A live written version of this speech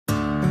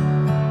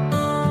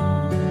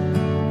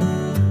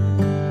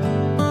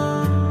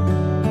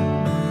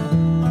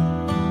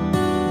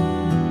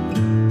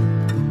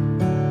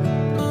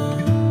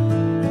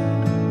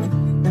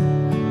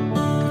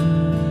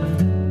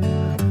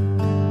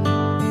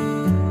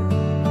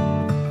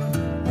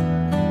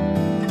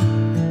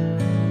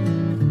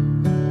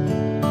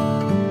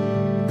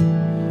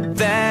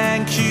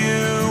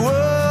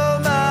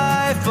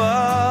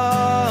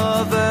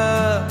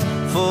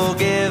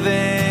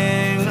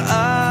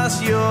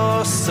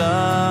your Son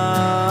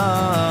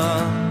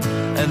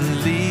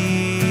and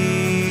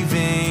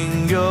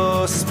leaving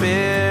your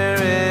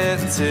Spirit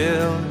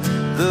till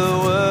the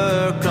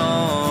work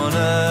on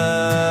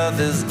earth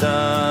is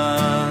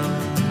done.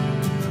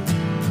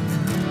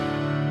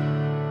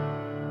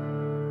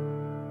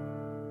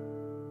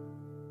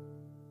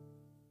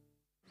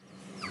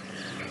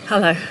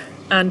 Hello,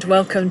 and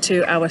welcome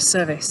to our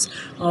service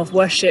of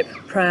worship,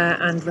 prayer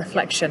and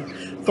reflection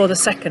for the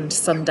second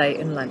Sunday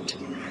in Lent.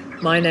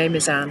 My name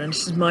is Anne, and it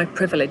is my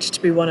privilege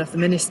to be one of the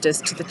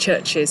ministers to the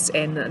churches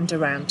in and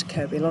around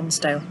Kirkby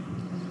Lonsdale.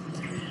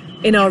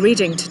 In our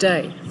reading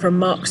today from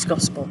Mark's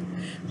Gospel,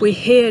 we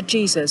hear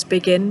Jesus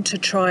begin to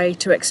try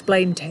to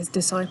explain to his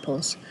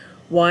disciples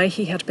why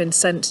he had been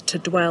sent to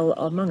dwell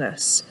among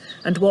us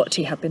and what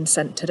he had been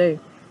sent to do,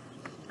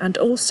 and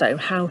also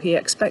how he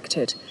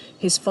expected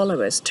his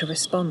followers to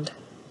respond.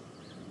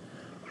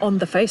 On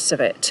the face of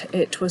it,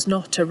 it was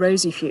not a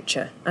rosy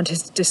future, and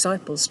his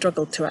disciples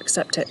struggled to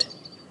accept it.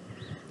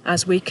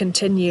 As we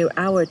continue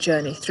our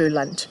journey through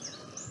Lent,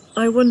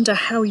 I wonder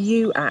how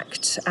you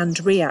act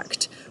and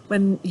react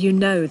when you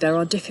know there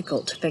are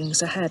difficult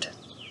things ahead.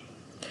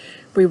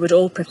 We would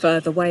all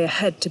prefer the way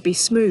ahead to be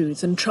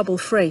smooth and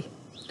trouble-free.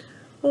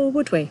 Or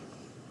would we?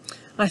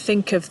 I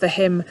think of the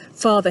hymn,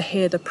 "Father,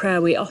 hear the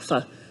prayer we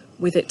offer,"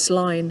 with its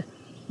line,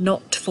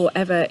 "Not for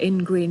ever in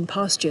green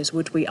pastures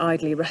would we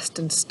idly rest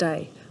and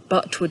stay,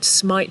 but would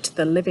smite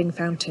the living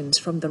fountains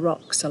from the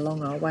rocks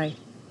along our way."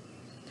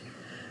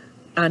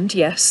 And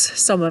yes,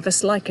 some of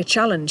us like a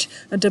challenge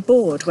and are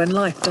bored when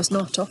life does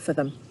not offer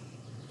them.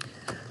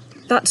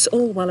 That's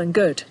all well and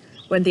good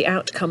when the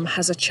outcome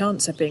has a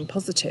chance of being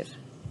positive.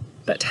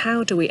 But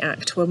how do we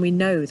act when we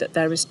know that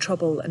there is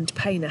trouble and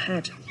pain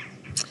ahead?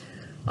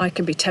 I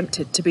can be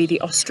tempted to be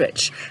the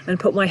ostrich and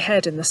put my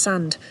head in the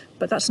sand,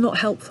 but that's not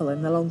helpful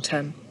in the long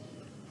term.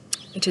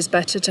 It is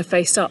better to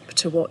face up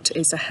to what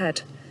is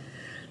ahead,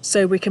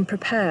 so we can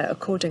prepare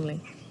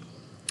accordingly.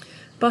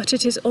 But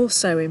it is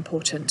also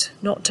important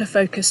not to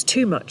focus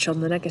too much on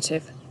the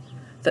negative.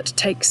 That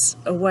takes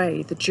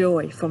away the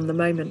joy from the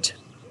moment.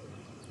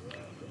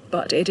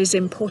 But it is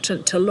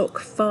important to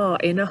look far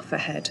enough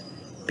ahead,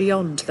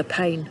 beyond the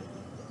pain.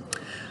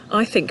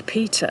 I think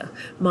Peter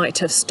might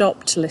have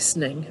stopped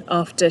listening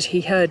after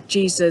he heard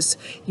Jesus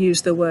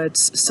use the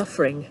words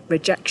suffering,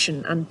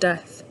 rejection and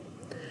death,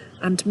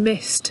 and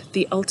missed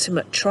the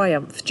ultimate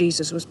triumph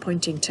Jesus was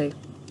pointing to.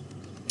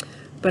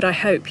 But I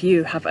hope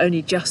you have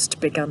only just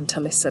begun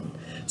to listen,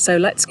 so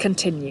let's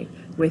continue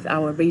with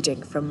our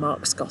reading from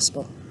Mark's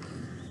Gospel.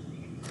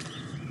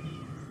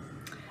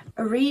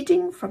 A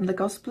reading from the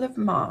Gospel of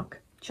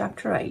Mark,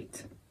 chapter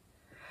 8.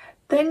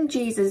 Then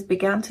Jesus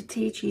began to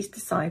teach his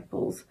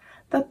disciples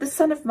that the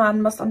Son of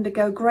Man must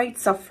undergo great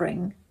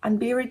suffering and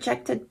be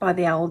rejected by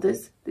the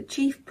elders, the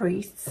chief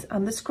priests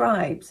and the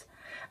scribes,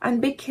 and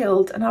be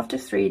killed, and after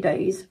 3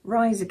 days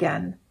rise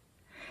again.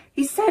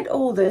 He said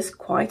all this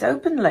quite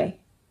openly.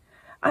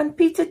 And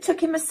Peter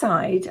took him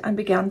aside and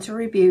began to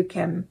rebuke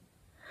him.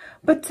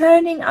 But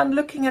turning and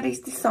looking at his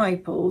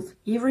disciples,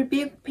 he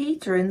rebuked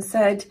Peter and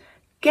said,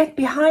 "Get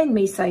behind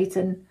me,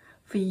 Satan,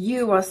 for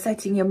you are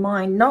setting your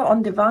mind not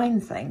on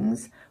divine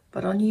things,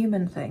 but on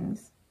human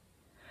things."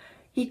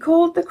 He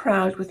called the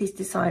crowd with his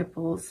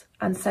disciples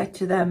and said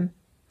to them,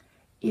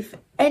 "If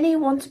any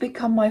want to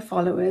become my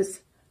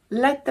followers,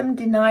 let them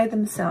deny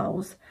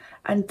themselves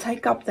and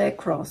take up their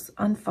cross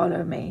and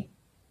follow me.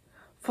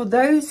 For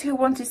those who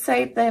want to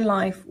save their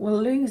life will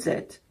lose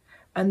it,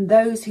 and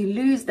those who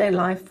lose their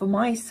life for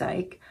my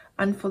sake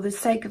and for the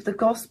sake of the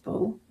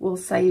gospel will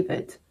save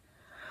it.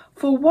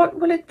 For what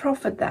will it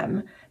profit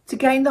them to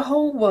gain the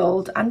whole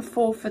world and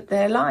forfeit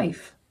their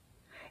life?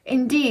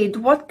 Indeed,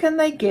 what can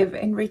they give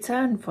in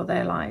return for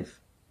their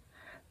life?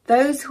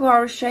 Those who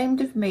are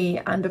ashamed of me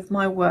and of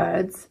my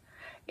words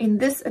in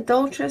this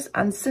adulterous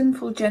and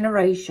sinful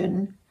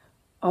generation,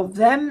 of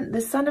them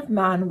the Son of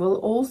Man will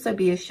also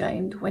be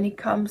ashamed when he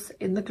comes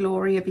in the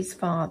glory of his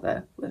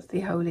Father with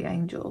the holy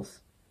angels."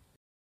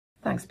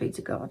 Thanks be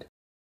to God.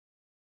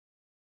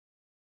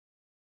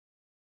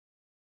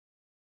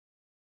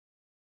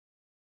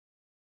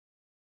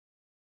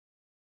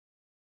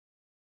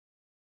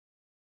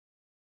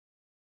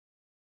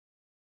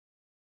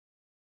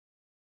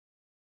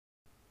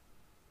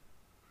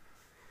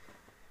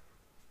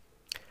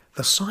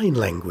 The sign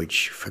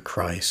language for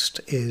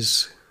Christ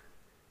is,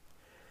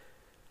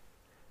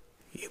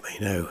 you may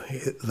know,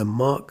 the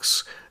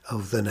marks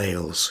of the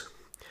nails,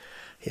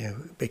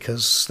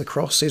 because the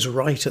cross is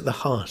right at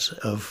the heart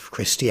of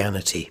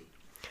Christianity.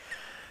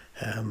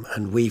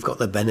 And we've got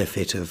the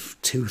benefit of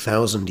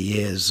 2,000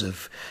 years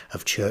of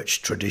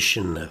church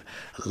tradition,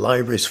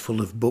 libraries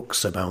full of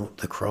books about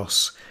the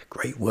cross,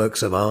 great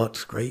works of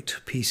art, great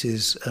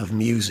pieces of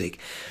music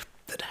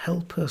that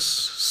help us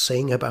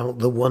sing about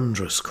the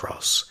wondrous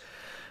cross,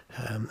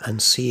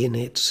 and see in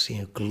it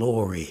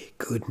glory,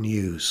 good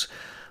news,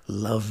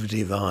 love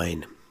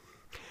divine.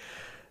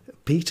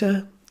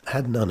 Peter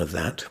had none of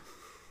that.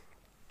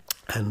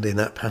 And in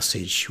that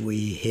passage, we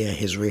hear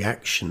his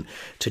reaction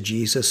to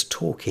Jesus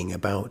talking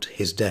about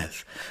his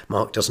death.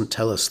 Mark doesn't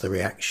tell us the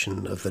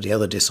reaction of the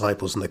other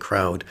disciples in the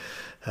crowd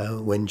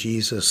when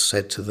Jesus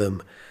said to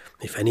them,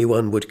 "If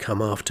anyone would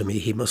come after me,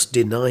 he must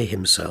deny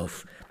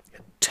himself,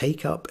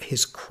 take up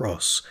his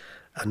cross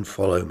and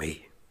follow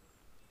me."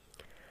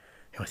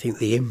 I think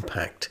the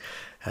impact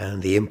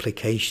and the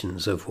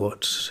implications of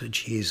what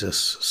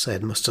Jesus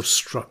said must have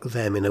struck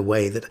them in a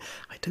way that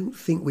I don't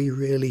think we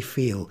really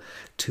feel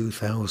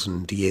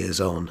 2,000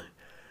 years on.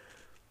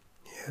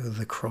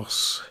 The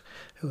cross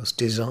was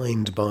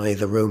designed by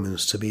the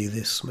Romans to be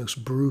this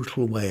most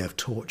brutal way of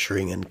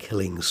torturing and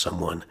killing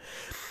someone.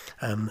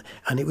 And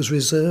it was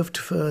reserved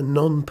for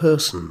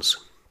non-persons,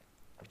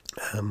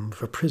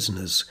 for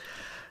prisoners,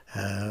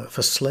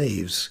 for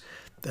slaves,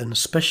 and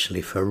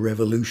especially for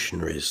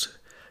revolutionaries,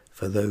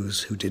 for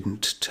those who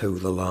didn't toe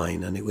the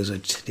line. And it was a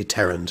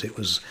deterrent. It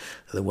was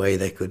the way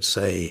they could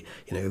say,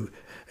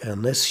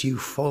 unless you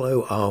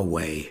follow our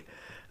way,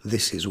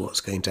 this is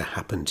what's going to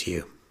happen to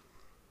you.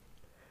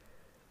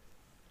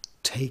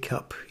 Take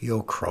up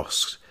your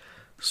cross,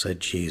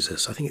 said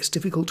Jesus. I think it's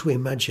difficult to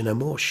imagine a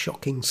more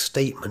shocking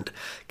statement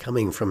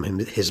coming from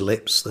his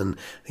lips than,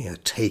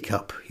 take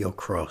up your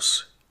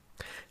cross.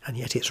 And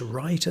yet it's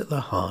right at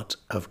the heart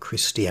of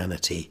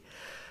Christianity.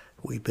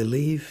 We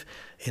believe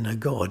in a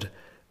God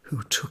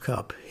who took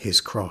up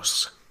his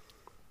cross.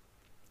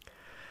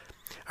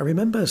 I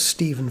remember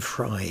Stephen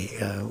Fry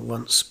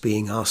once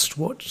being asked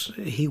what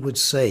he would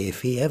say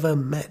if he ever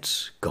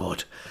met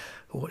God,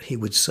 what he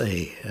would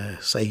say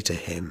to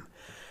him.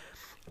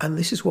 And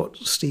this is what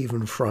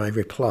Stephen Fry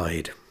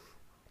replied.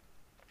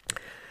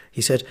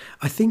 He said,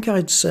 "I think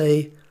I'd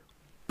say,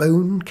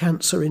 bone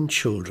cancer in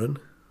children?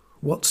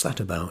 What's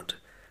that about?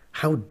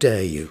 How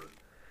dare you?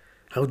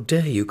 How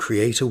dare you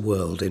create a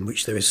world in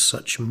which there is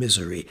such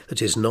misery that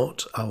is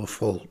not our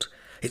fault?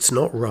 It's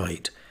not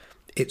right.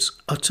 It's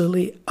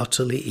utterly,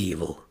 utterly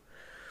evil.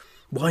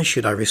 Why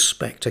should I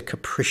respect a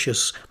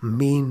capricious,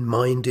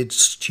 mean-minded,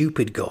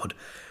 stupid God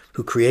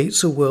who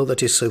creates a world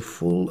that is so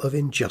full of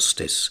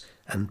injustice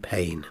and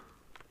pain?"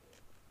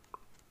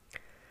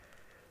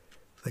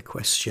 The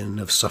question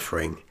of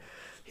suffering.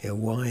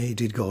 Why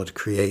did God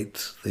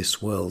create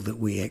this world that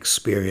we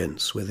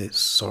experience with its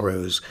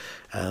sorrows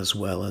as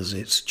well as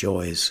its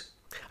joys?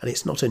 And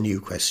it's not a new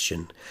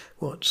question.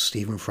 What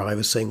Stephen Fry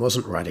was saying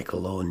wasn't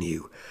radical or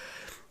new.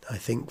 I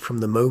think from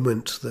the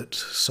moment that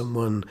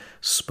someone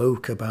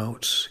spoke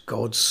about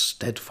God's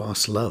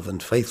steadfast love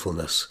and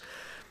faithfulness,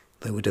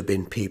 there would have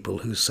been people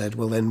who said,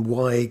 well then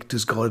why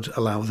does God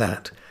allow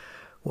that?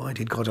 Why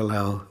did God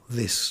allow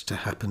this to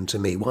happen to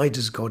me? Why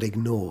does God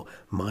ignore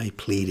my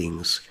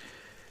pleadings?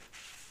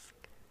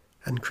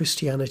 And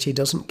Christianity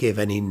doesn't give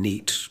any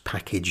neat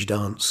packaged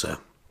answer.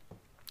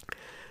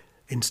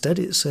 Instead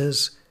it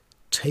says,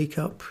 take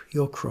up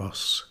your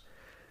cross.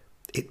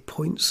 It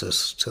points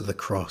us to the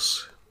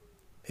cross.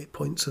 It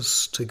points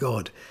us to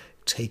God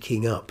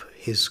taking up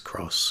his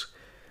cross,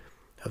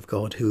 of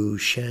God who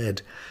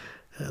shared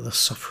the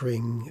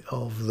suffering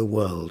of the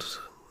world,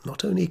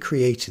 not only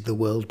created the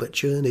world, but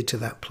journeyed to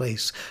that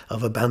place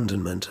of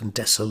abandonment and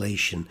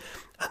desolation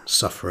and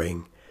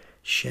suffering,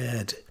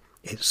 shared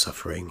its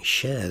suffering,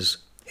 shares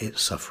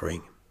its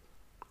suffering.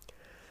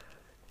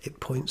 It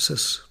points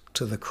us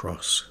to the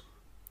cross.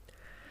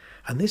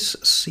 And this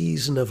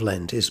season of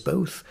Lent is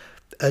both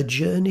a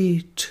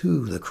journey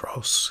to the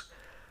cross,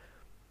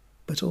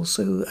 but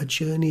also a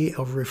journey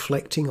of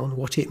reflecting on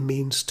what it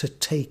means to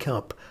take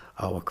up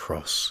our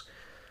cross,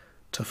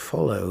 to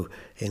follow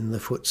in the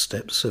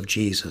footsteps of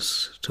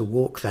Jesus, to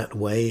walk that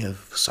way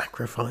of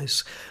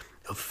sacrifice,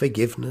 of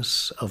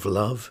forgiveness, of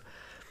love,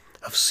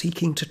 of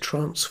seeking to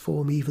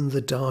transform even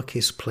the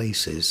darkest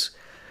places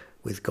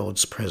with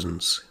God's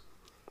presence.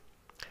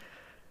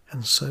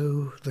 And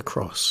so the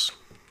cross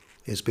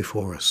is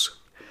before us.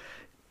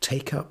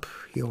 Take up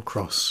your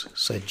cross,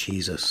 said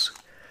Jesus.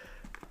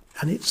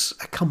 And it's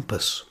a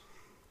compass.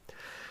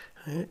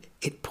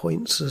 It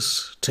points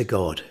us to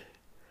God.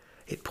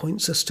 It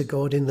points us to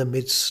God in the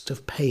midst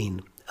of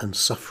pain and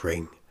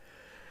suffering.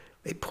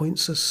 It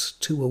points us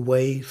to a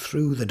way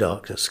through the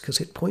darkness,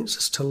 because it points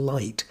us to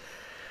light,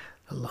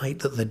 a light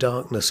that the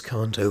darkness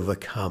can't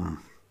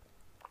overcome.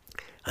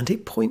 And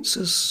it points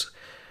us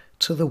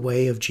to the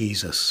way of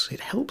Jesus. It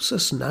helps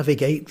us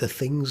navigate the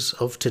things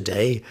of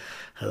today,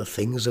 the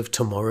things of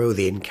tomorrow,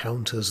 the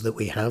encounters that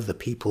we have, the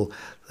people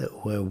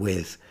that we're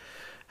with.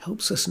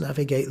 Helps us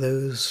navigate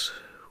those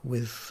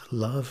with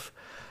love,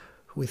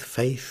 with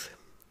faith,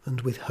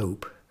 and with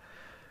hope,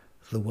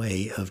 the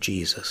way of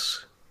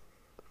Jesus.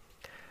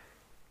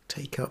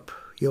 Take up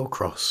your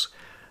cross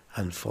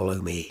and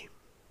follow me.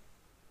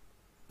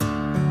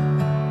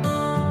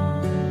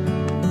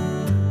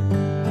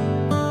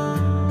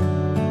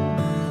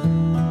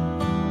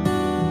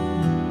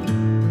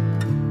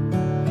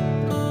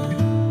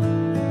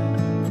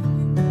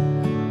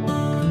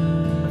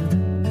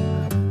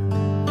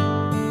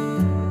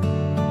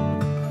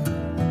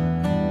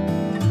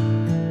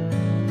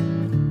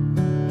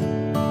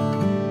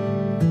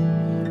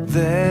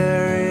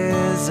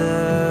 There is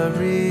a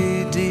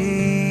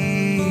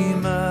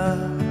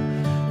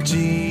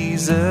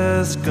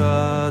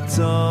God's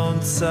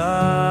own Son,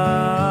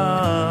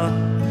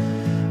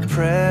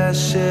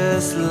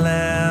 precious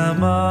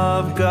Lamb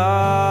of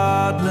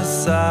God,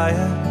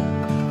 Messiah,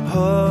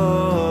 Holy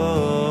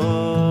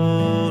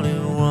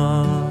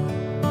One.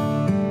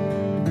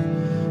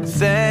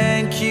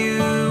 Thank you,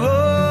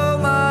 oh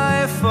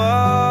my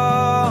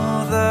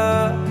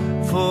Father,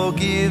 for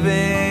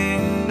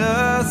giving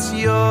us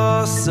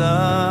your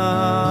Son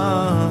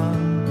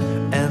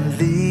and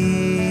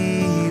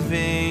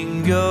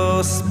leaving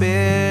your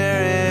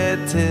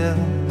Spirit till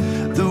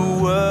the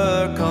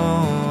work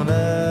on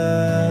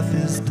earth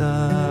is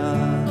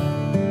done.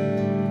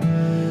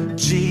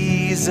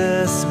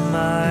 Jesus,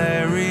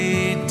 my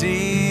Redeemer,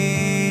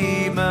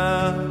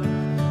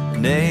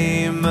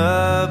 name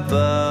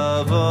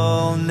above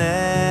all names,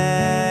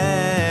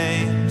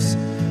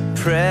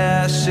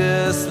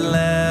 precious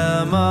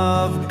Lamb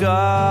of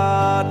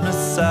God,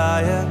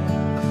 Messiah,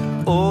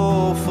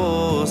 oh,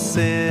 for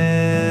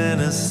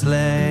sinners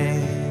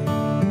slain.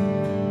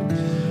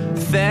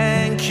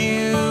 Thank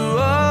you,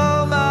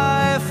 oh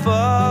my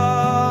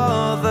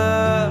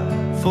Father,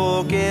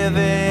 for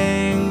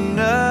giving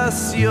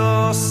us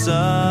your Son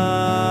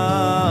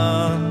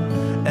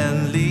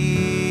and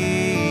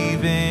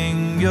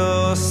leaving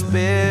your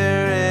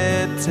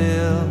Spirit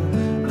till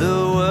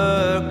the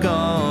work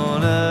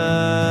on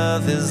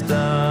earth is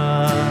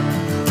done.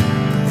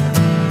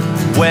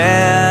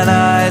 When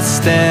I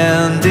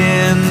stand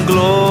in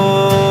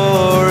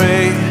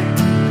glory,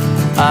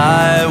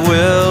 I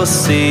will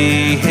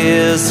see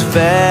His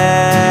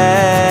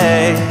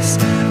face,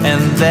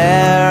 and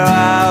there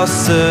I'll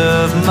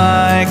serve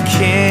my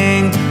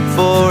King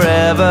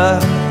forever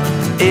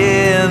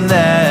in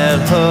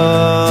that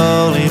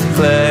holy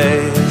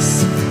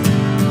place.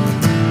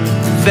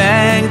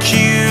 Thank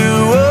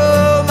you,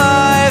 oh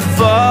my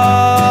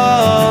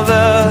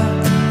Father,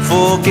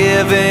 for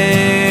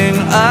giving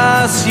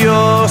us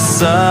your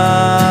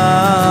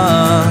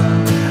Son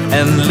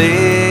and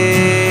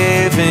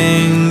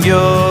leaving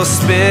your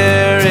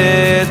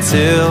Spirit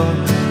till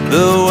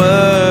the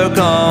work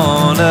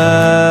on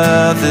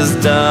earth is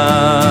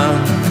done.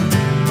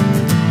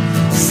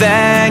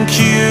 Thank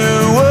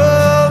you,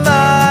 oh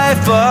my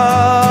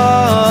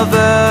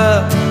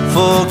Father,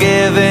 for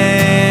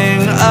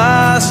giving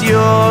us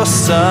your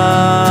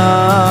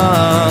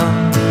Son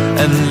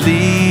and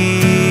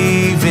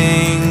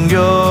leaving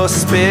your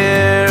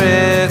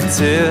Spirit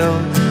till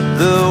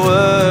the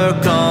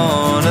work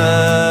on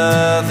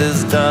earth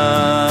is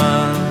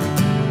done.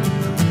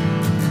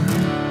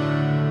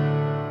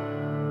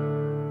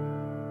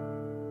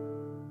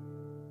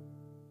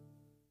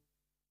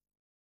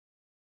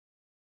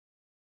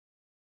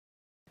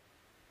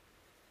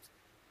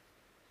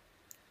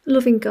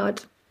 Loving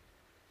God,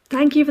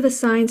 thank you for the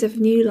signs of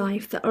new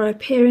life that are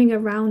appearing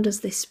around us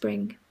this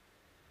spring.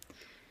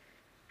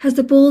 As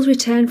the bulls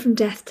return from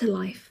death to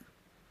life,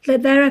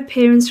 let their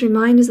appearance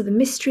remind us of the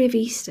mystery of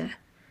Easter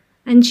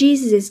and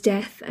Jesus'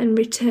 death and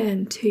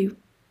return too.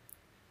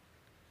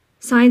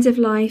 Signs of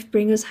life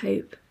bring us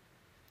hope.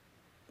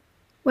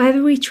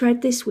 Wherever we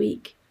tread this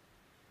week,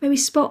 may we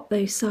spot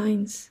those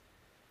signs.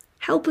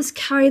 Help us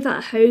carry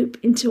that hope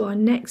into our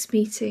next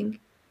meeting,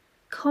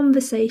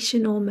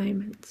 conversation or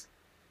moment.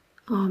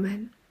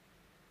 Amen.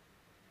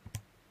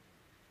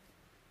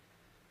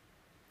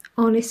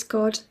 Honest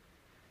God,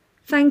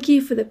 thank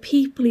you for the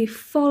people who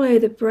follow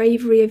the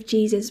bravery of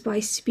Jesus by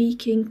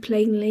speaking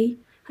plainly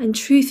and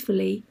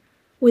truthfully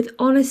with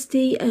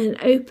honesty and an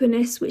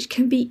openness which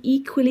can be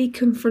equally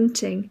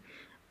confronting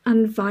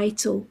and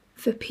vital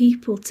for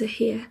people to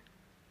hear.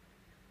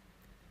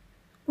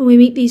 When we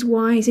meet these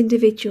wise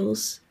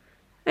individuals,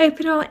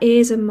 open our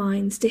ears and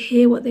minds to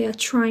hear what they are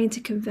trying to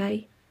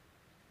convey.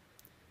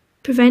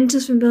 Prevent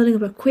us from building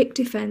up a quick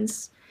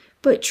defence,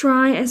 but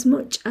try as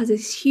much as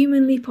is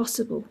humanly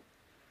possible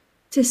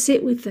to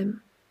sit with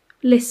them,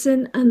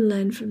 listen and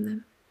learn from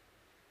them.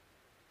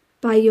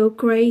 By your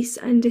grace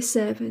and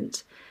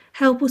discernment,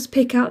 help us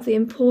pick out the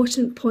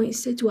important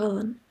points to dwell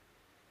on.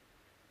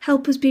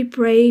 Help us be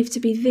brave to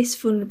be this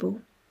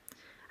vulnerable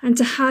and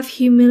to have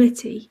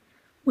humility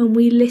when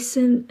we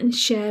listen and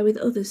share with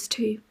others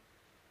too.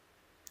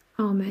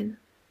 Amen.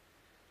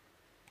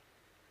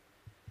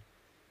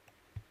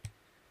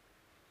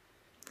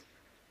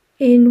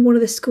 In one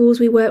of the schools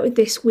we work with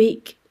this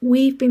week,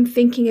 we've been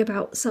thinking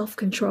about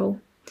self-control.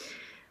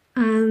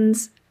 And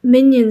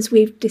minions,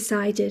 we've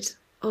decided,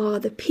 are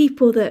the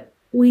people that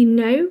we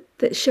know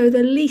that show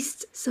the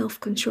least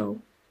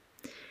self-control.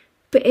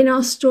 But in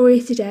our story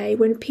today,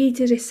 when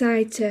Peter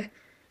decided to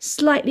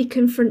slightly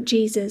confront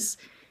Jesus,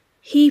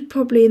 he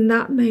probably in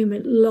that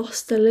moment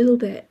lost a little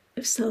bit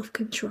of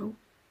self-control.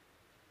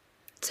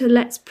 So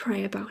let's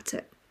pray about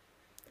it.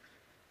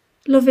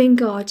 Loving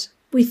God,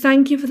 we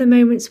thank you for the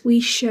moments we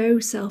show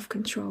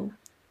self-control,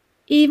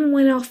 even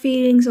when our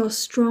feelings are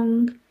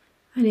strong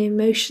and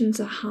emotions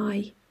are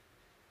high.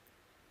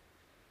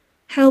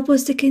 Help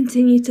us to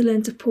continue to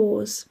learn to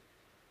pause,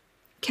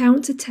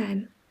 count to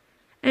 10,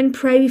 and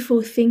pray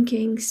before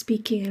thinking,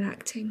 speaking and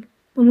acting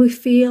when we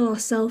feel our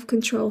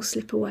self-control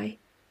slip away.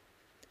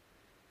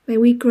 May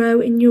we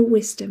grow in your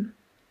wisdom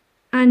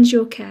and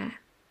your care.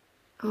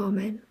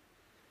 Amen.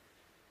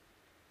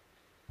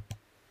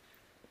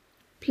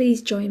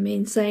 Please join me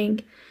in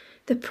saying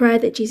the prayer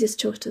that Jesus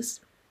taught us.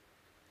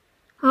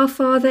 Our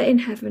Father in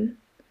heaven,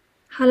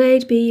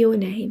 hallowed be your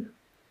name.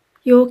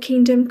 Your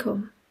kingdom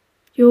come,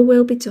 your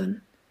will be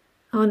done,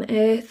 on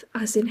earth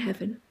as in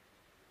heaven.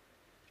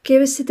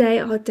 Give us today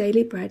our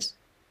daily bread.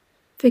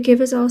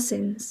 Forgive us our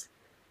sins,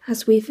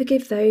 as we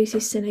forgive those who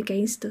sin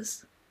against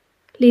us.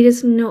 Lead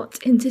us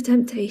not into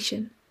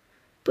temptation,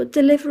 but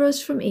deliver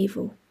us from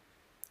evil.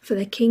 For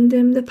the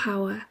kingdom, the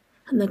power,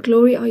 and the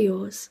glory are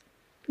yours,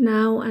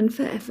 now and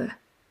forever.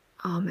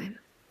 Amen.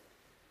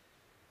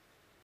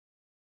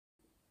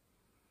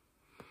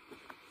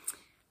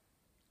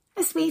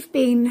 As we've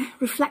been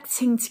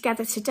reflecting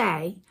together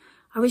today,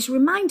 I was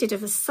reminded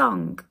of a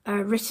song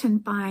written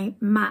by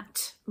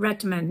Matt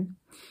Redman.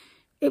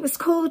 It was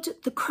called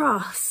 "The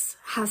Cross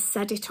Has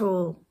Said It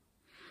All."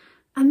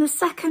 And the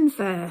second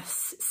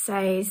verse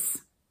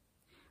says,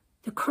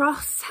 "The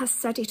cross has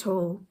said it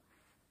all.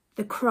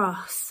 The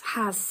cross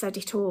has said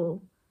it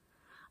all.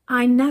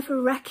 I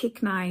never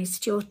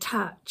recognised your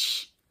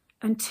touch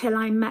until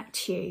I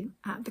met you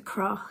at the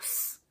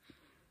cross.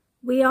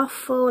 We are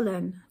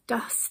fallen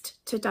dust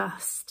to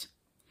dust.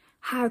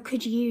 How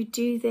could you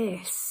do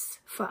this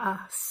for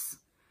us?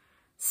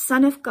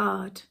 Son of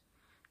God,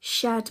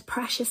 shed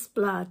precious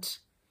blood.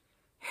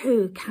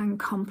 Who can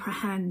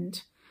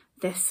comprehend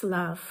this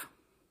love?"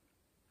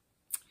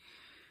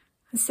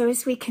 And so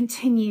as we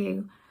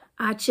continue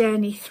our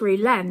journey through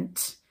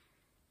Lent,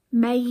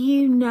 may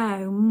you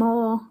know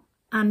more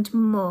and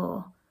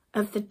more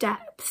of the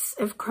depths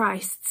of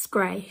Christ's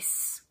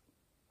grace.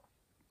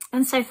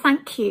 And so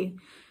thank you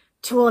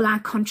to all our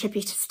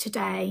contributors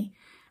today,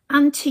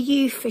 and to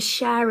you for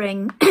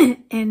sharing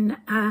in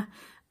our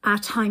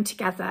time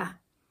together.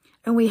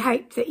 And we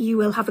hope that you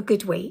will have a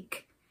good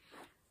week.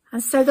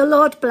 And so the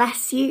Lord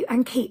bless you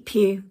and keep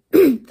you.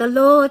 The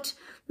Lord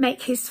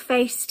make his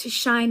face to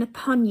shine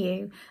upon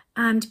you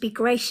and be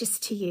gracious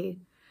to you.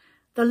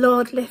 The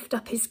Lord lift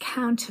up his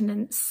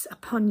countenance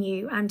upon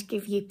you and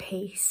give you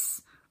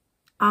peace.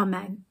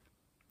 Amen.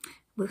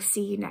 We'll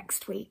see you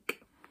next week.